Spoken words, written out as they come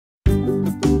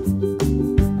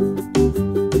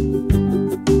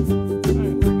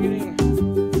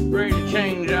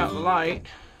light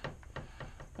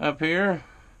up here.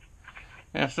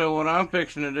 And so what I'm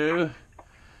fixing to do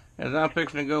is I'm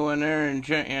fixing to go in there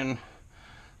and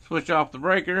switch off the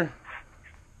breaker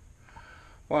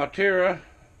while Tara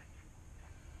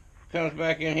comes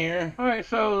back in here. Alright,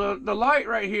 so the light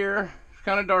right here, it's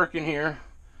kind of dark in here,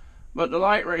 but the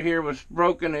light right here was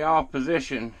broke in the off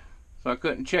position, so I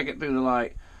couldn't check it through the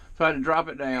light. So I had to drop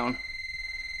it down,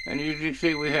 and as you can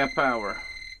see we have power.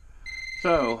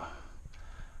 So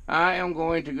I am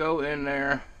going to go in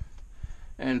there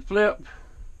and flip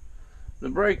the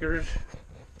breakers.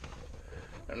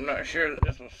 I'm not sure that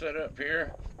this will set up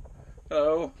here.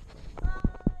 So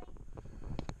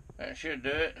that should do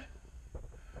it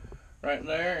right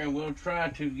there, and we'll try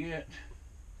to get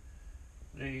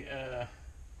the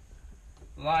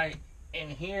light in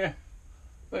here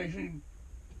basically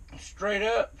straight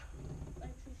up.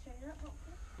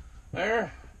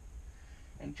 There.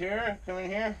 And Tara, come in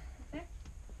here. Okay.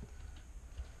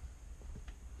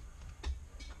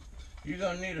 You're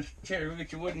gonna need a chair. Go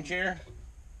get your wooden chair.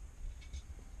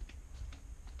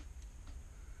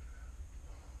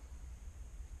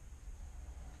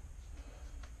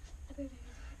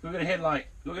 Go get a headlight.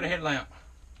 Go get a headlamp.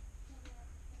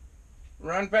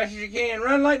 Run fast as you can.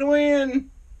 Run like the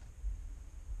wind.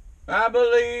 I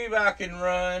believe I can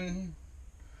run,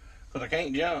 'cause I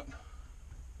can't jump.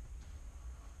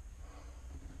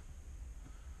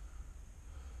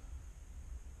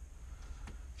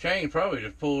 Chain probably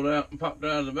just pulled out and popped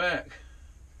out of the back.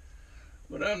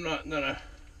 But I'm not gonna.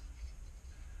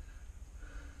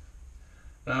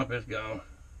 Nope, it's gone.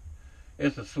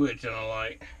 It's a switch and a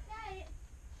light.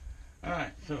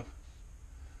 Alright, so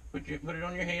put it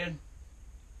on your head.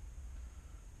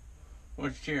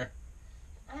 Where's the chair?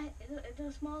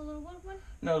 The small little wood one?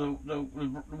 No, the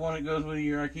one that goes with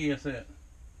your IKEA set.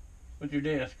 With your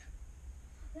desk.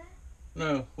 That?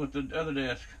 No, with the other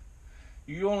desk.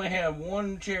 You only have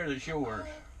one chair that's yours.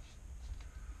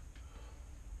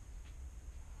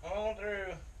 All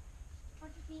through.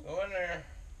 Go in there.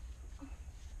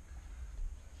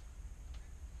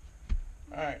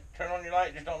 Alright, turn on your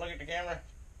light, just don't look at the camera.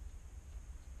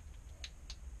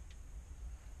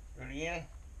 Do it again.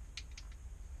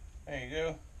 There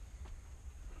you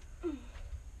go.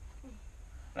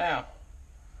 Now,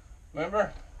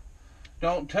 remember,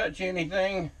 don't touch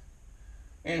anything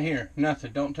in here.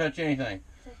 Nothing. Don't touch anything.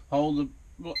 Hold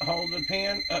the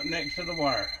pin up next to the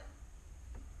wire.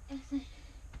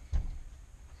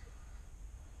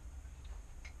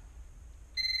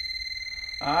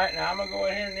 Alright, now I'm going to go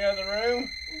in here in the other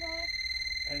room.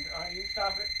 And you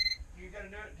stop it. You got to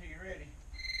do it until you're ready.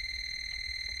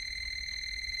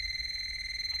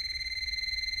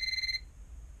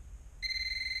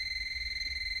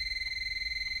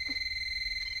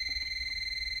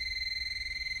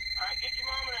 Alright, get your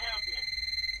mama to help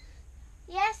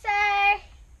you. Yes, sir.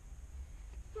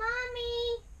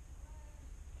 Mommy,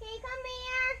 can you come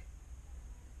here?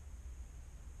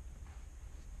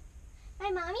 My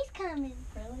mommy's coming.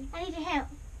 Really? I need your help.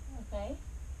 Okay.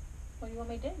 What do you want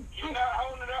me to do? You're not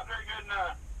holding it up there good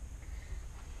enough.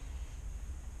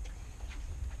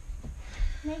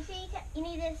 Make sure you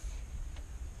need this.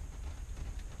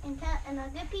 And the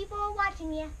good people are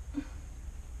watching you.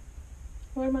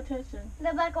 Where am I touching?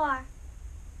 The back wire.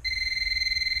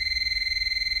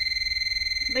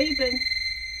 It's beeping.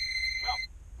 No.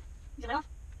 Is it off?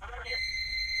 I'm over here.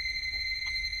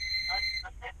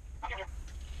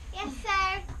 Yes,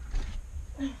 sir.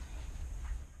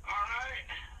 Alright.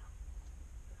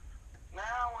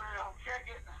 Now we'll check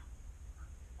it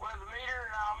with the meter,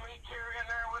 and I'll meet you in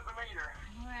there with the meter.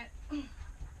 Alright.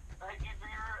 Thank you for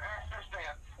your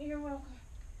assistance. You're welcome.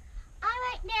 All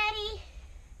right, Daddy.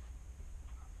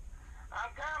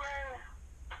 I'm coming.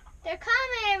 They're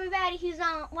coming, everybody who's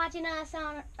watching us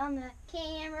on the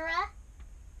camera.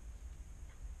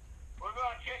 We're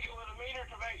going to check it with a meter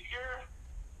to make sure.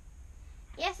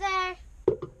 Yes, sir.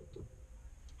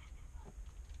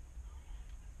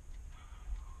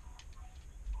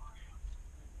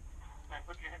 Hey,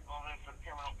 put your headphones in so the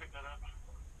camera don't pick that up.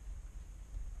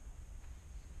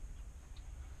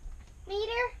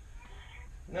 Meter?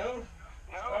 No?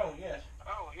 No? Oh, yes.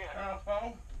 Oh, yeah. Turn off the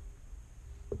phone.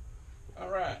 All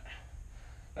right.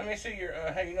 Let me see your,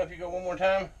 hey, you know if you go one more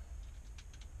time?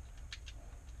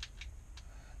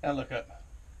 Now look up.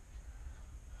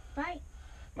 Right.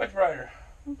 Much brighter.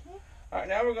 Okay. All right,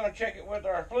 now we're going to check it with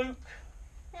our fluke.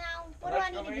 Now, what do I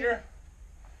need to do? Meter.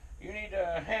 You need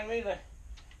to hand me the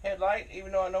headlight,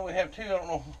 even though I know we have two. I don't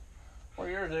know where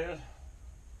yours is.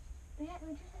 We just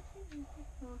have two.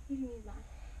 Oh, you can use mine.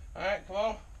 All right, come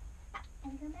on.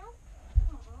 And come out?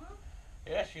 Aww.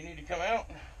 Yes, you need to come out.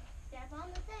 Step on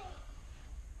the thing.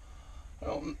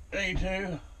 Don't need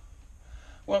to.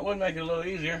 Well, it would make it a little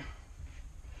easier.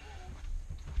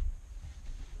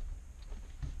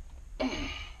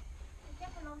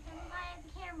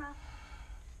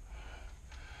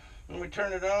 When we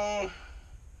turn it on,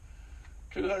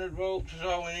 200 volts is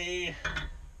all we need.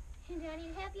 Do I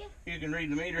need to help you? You can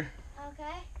read the meter.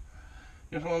 Okay.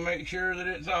 Just want to make sure that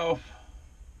it's off.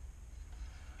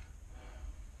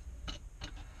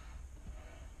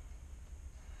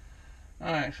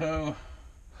 Alright, so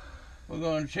we're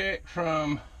going to check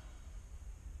from...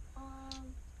 Are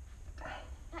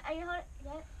you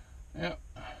holding? Yep.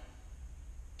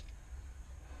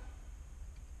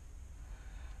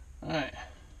 Alright.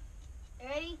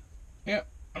 Ready? Yep,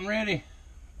 I'm ready.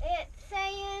 It's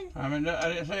saying... I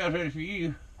didn't say I was ready for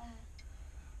you.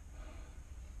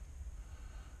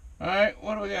 Alright,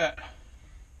 what do we got?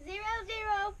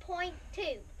 0.2.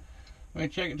 Let me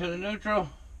check it to the neutral,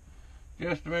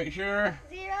 just to make sure.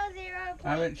 0.1. I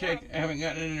haven't checked, I haven't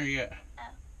gotten it in there yet.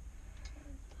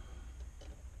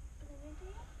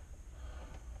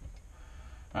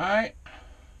 Alright.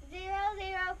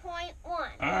 0.1.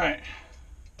 Alright.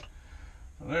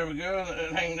 So there we go, let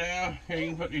it hang down. Here, you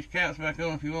can put these caps back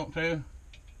on if you want to.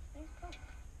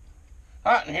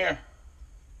 Hot in here.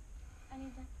 I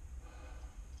need that.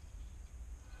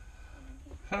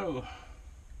 So,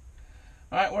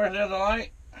 alright, where's the other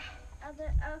light?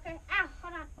 Okay. Ow,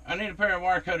 hold on. I need a pair of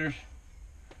wire cutters.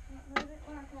 Move it.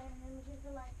 Okay, let me get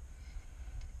the light.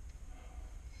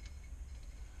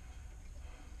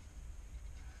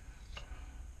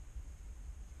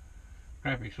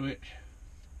 Crappy switch.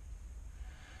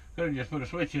 Could have just put a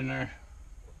switch in there.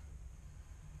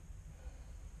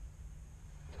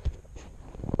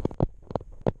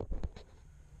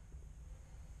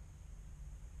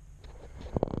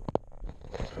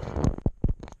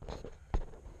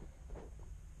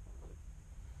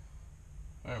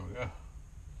 There we go.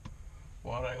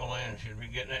 Wide angle lens should be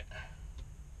getting it.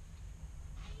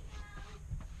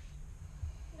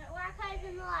 The wire cutters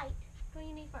and the light. What do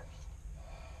you need first?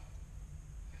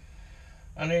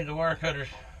 I need the wire cutters.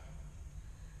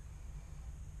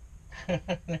 A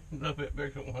little bit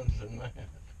bigger ones than that.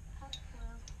 Well, the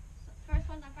first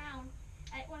ones I found.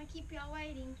 I didn't want to keep y'all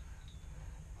waiting.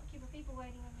 I'll keep the people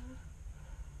waiting, I mean.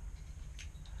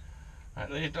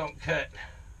 Alright, these don't cut.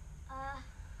 Yeah.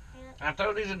 I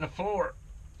throw these in the floor.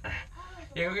 Oh,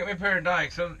 Yeah, go get me a pair of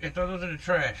dikes. Throw those in the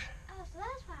trash. Oh, so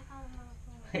that's why I call them on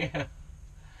the floor.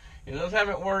 Yeah. Those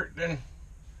haven't worked in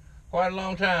quite a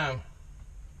long time.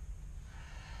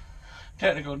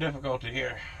 Technical difficulty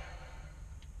here.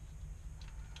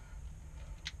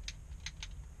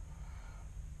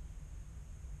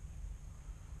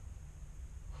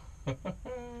 There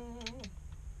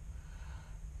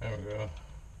we go.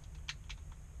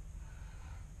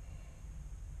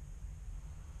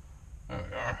 There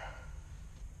we are.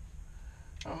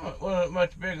 I'm not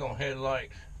much big on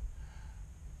headlights.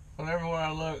 But everywhere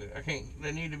I look,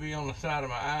 they need to be on the side of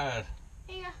my eyes.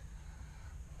 Here.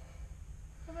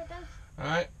 How about those?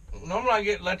 Alright. Normally I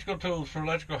get electrical tools for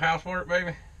electrical housework,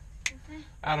 baby. Okay.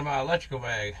 Out of my electrical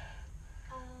bag.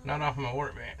 Not off of my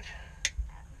workbench.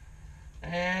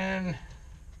 And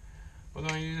we're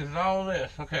going to use all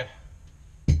this. Okay.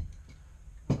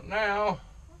 Now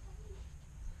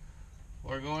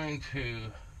we're going to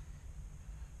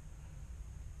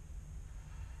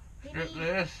strip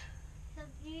this. So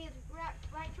you need to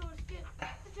right towards the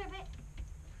strip it.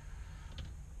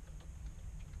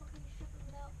 What can you strip it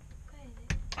without cutting it?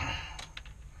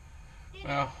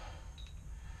 Well,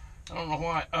 I don't know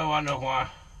why. Oh, I know why.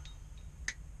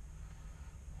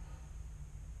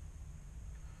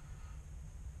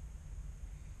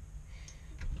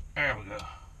 There we go.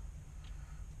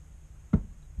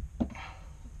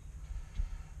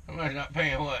 Somebody's not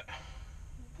paying what?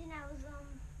 Then I was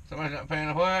Somebody's not paying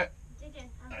a what? digging.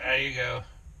 There you go.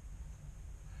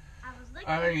 I was looking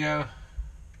Oh, there you go.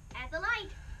 at the light.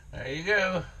 There you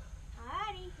go.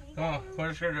 Alrighty. Here you Come on, go. put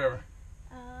a screwdriver.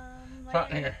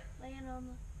 Hot in here. Laying on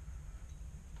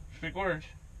Speak words.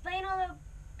 laying on the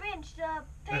bench. The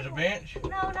There's a table. bench.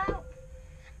 No. I don't know.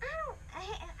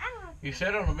 You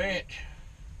sit on a bench.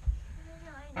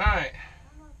 I Alright.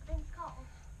 don't know what the thing's called.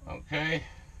 Okay.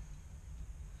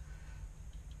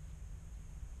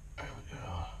 There we go.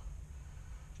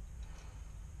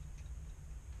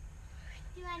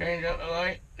 Do I Change need out the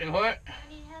light. Do what? I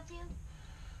need to help you?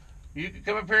 You could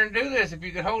come up here and do this if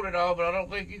you could hold it all, but I don't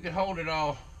think you could hold it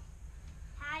all.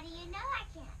 How do you know I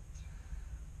can't?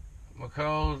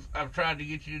 Because I've tried to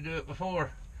get you to do it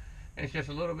before, and it's just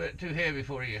a little bit too heavy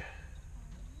for you.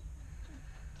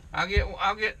 I'll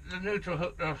get the neutral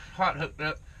hot hooked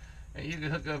up, and you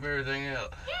can hook up everything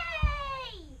else.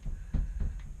 Yay!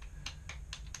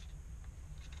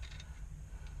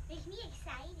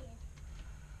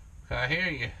 I hear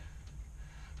you.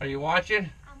 Are you watching?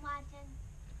 I'm watching.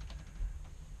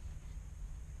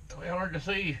 It's really hard to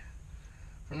see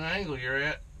from the angle you're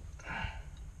at.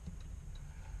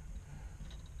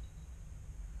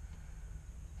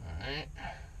 Alright.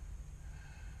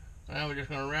 Now we're just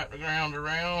going to wrap the ground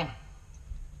around.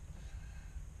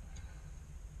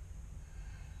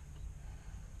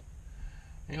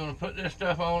 You're going to put this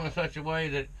stuff on in such a way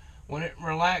that when it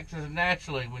relaxes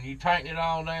naturally, when you tighten it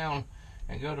all down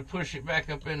and go to push it back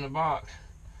up in the box,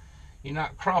 you're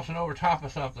not crossing over top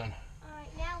of something.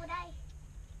 Alright, now would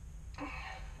I?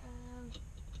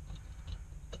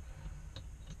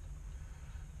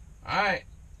 Alright,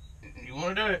 you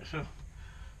want to do it, so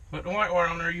put the white wire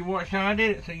on there. You watch how I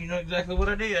did it so you know exactly what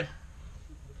I did.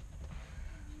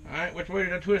 Alright, which way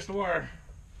did I twist the wire?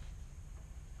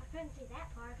 I couldn't see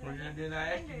that part. Or did I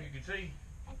ask if you could see?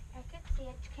 I could see,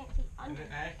 I just can't see I under.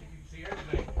 didn't ask if you could see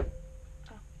everything.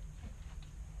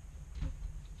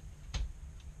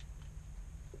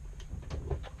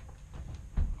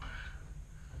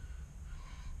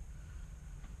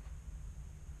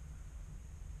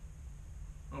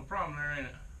 No problem there, ain't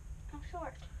it? I'm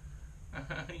short.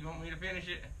 You want me to finish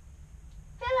it?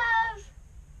 Pillows!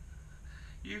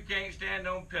 You can't stand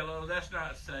on pillows. That's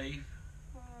not safe.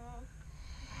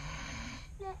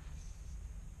 Let's...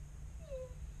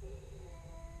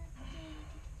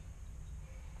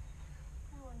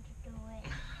 I want to do it.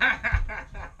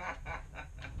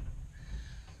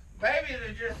 Baby,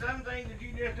 there's just some things that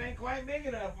you just ain't quite big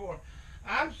enough for.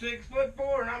 I'm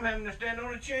 6'4" and I'm having to stand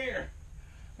on a chair.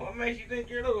 What makes you think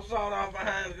your little sawed off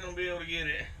behind is gonna be able to get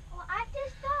it? Well, I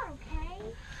just thought, okay?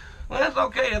 Well, that's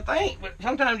okay to think, but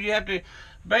sometimes you have to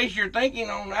base your thinking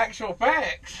on actual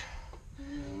facts.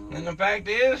 And the fact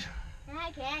is,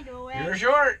 I can't do it. you're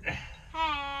short.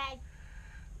 Hey.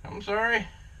 I'm sorry.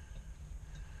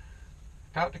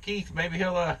 Talk to Keith. Maybe he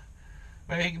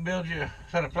can build you a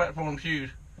set of platform shoes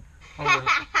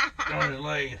on his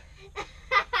leg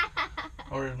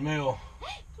or his mill.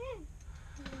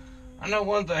 I know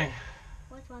one thing.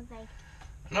 What's one thing?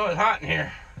 I know it's hot in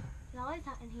here. It's always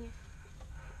hot in here.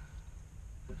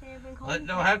 It's never been cold. Well, it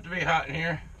don't have to be hot in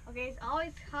here. Okay, it's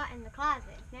always hot in the closet.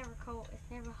 It's never cold. It's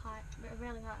never hot.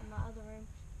 Really hot in my other room.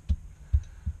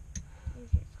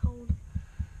 It's cold.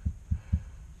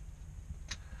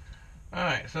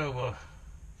 Alright, so we'll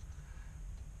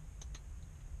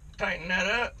tighten that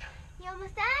up. You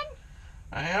almost done?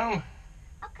 I am.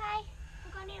 Okay.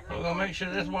 We're gonna need We're going to make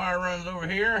sure this wire runs over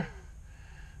here.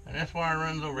 And this wire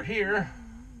runs over here.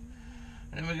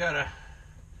 And then we got to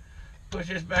push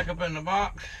this back up in the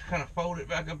box. Kind of fold it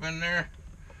back up in there.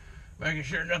 Making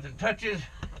sure nothing touches.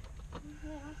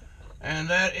 And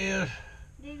that is...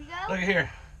 There you go. Look at here.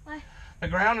 What? The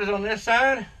ground is on this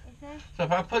side. Is there? So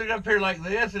if I put it up here like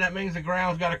this, then that means the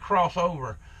ground's got to cross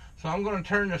over. So I'm going to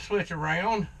turn the switch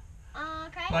around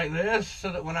Okay. like this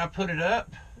so that when I put it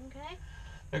up, Okay.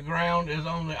 the ground is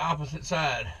on the opposite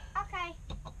side. Okay.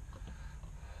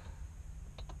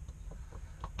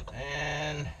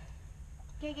 And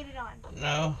Can't get it on.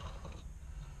 no,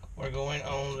 we're going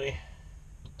on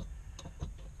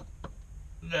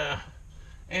the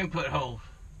input holes,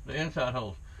 the inside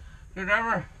holes.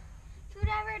 Screwdriver,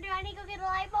 Screwdriver, do I need to go get a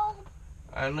light bulb?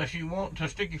 unless you want to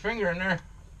stick your finger in there.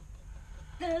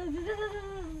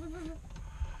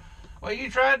 Well, you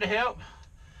tried to help.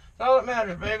 That's all that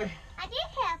matters, baby. I did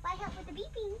help. I helped with the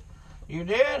beeping. You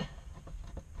did?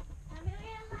 I'm gonna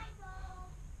get a light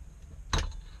bulb.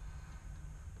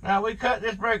 Now we cut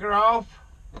this breaker off.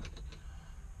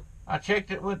 I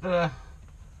checked it with a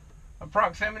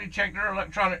proximity checker,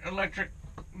 electric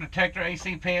detector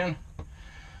AC pin,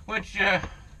 which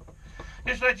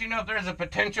just let you know if there's a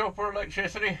potential for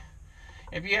electricity.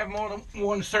 If you have more than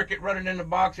one circuit running in the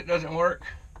box, it doesn't work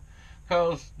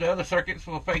because the other circuits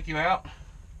will fake you out.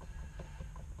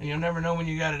 And you'll never know when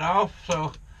you got it off.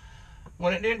 So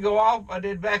when it did go off, I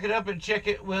did back it up and check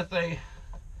it with a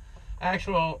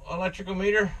actual electrical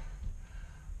meter,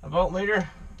 a voltmeter,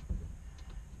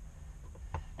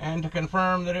 and to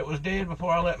confirm that it was dead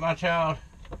before I let my child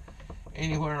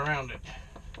anywhere around it.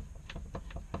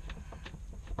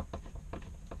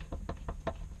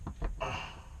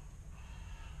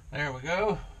 There we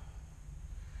go.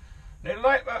 Did the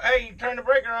light, hey, you turn the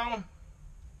breaker on.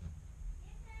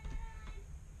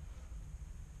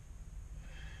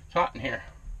 It's hot in here.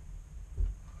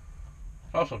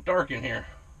 It's also dark in here.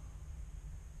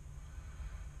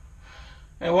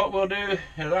 And what we'll do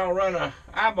is I'll run a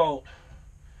eye bolt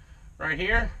right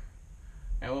here,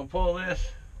 and we'll pull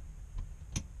this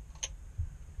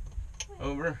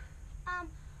over.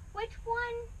 Which one?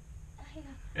 Hang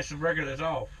on. It's the breaker that's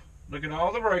off. Look at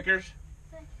all the breakers.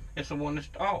 It's the one that's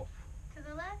off. To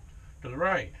the left? To the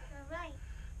right. To the right.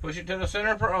 Push it to the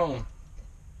center for on.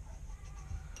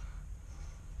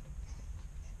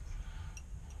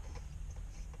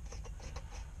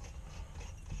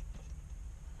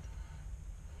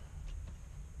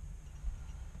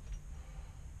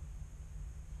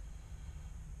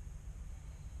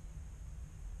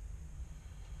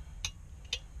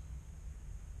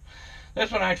 This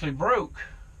one actually broke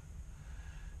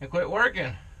and quit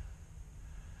working.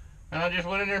 And I just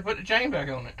went in there and put the chain back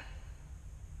on it.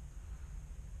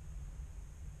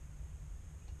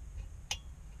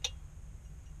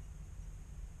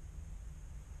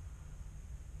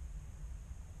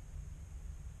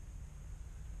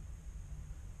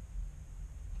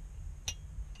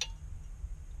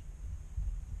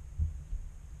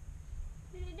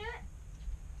 Did you do it?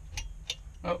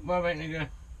 Oh, Bob ain't any good.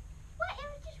 What? It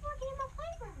was just working in my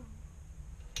playground.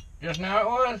 Just now it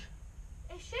was?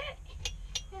 It should.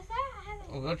 Yes, sir. I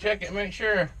haven't. We'll go check it and make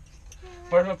sure.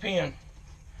 Where's my pen?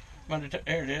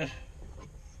 There it is.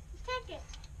 Check it.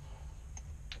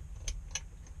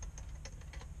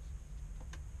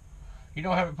 You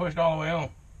don't have it pushed all the way on.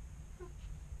 Okay,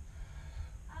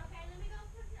 let me go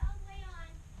put it all the way on.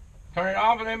 Turn it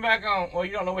off and then back on. Well,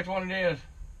 you don't know which one it is.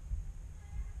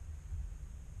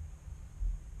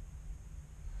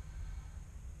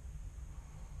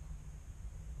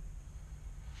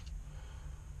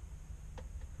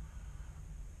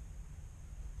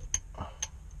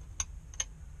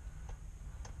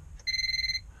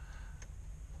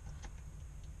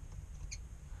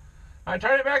 I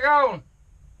turn it back on.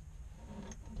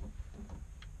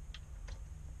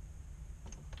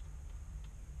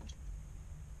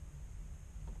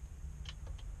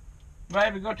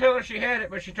 Baby, go tell her she had it,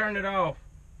 but she turned it off.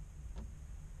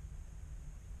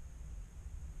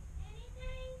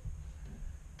 Anything?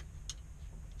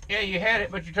 Yeah, you had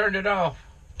it, but you turned it off.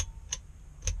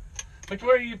 Which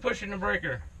way are you pushing the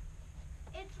breaker?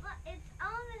 It's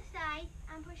on the side.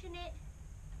 I'm pushing it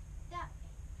that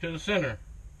To the center.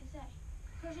 It's that.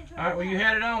 Push it to All right, well, you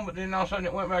had it on, but then all of a sudden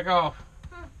it went back off.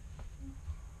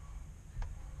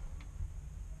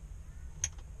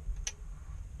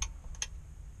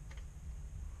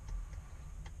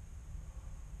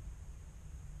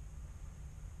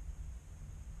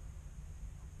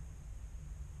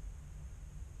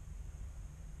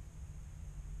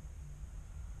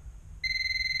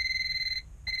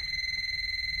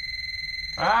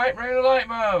 All right, bring the light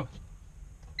bulb.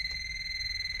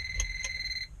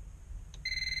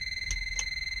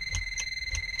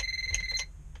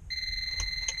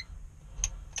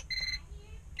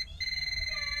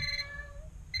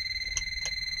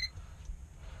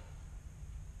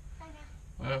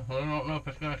 Well, I don't know if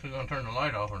it's actually going to turn the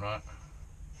light off or not.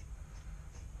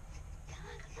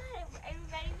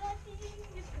 Everybody it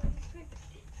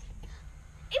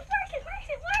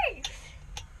works.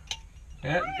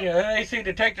 Yeah, that AC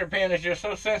detector pin is just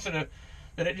so sensitive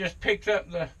that it just picks up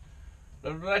the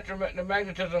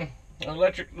magnetism,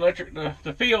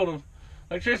 the field of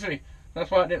electricity.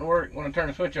 That's why it didn't work when I turned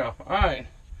the switch off. All right.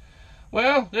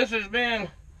 Well, this has been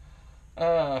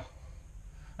a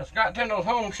Scott Tyndall's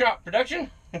home shop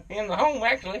production in the home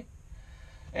actually,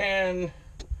 and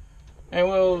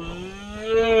we'll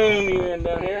zoom you in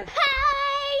down here.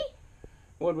 Hi!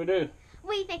 What'd we do?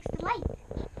 We fixed the light.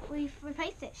 We've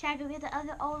replaced it. Should I go get the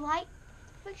other old light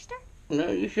fixture? No,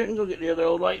 you shouldn't go get the other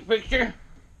old light fixture.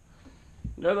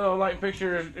 The other old light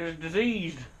fixture is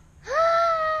diseased.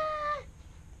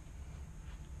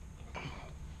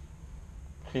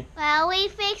 Well, we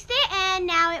fixed it and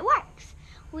now it works.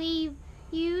 We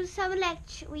used some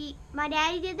my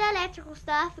daddy did the electrical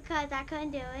stuff because I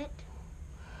couldn't do it.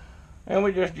 And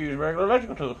we just use regular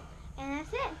electrical tools. And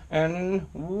that's it. And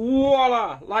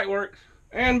voila, light works.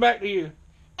 And back to you. And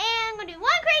I'm gonna do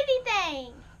one crazy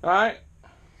thing. All right.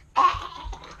 Ta-da!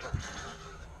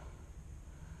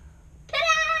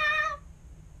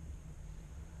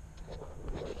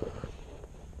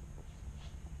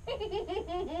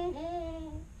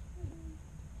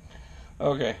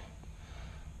 Okay.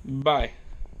 Bye.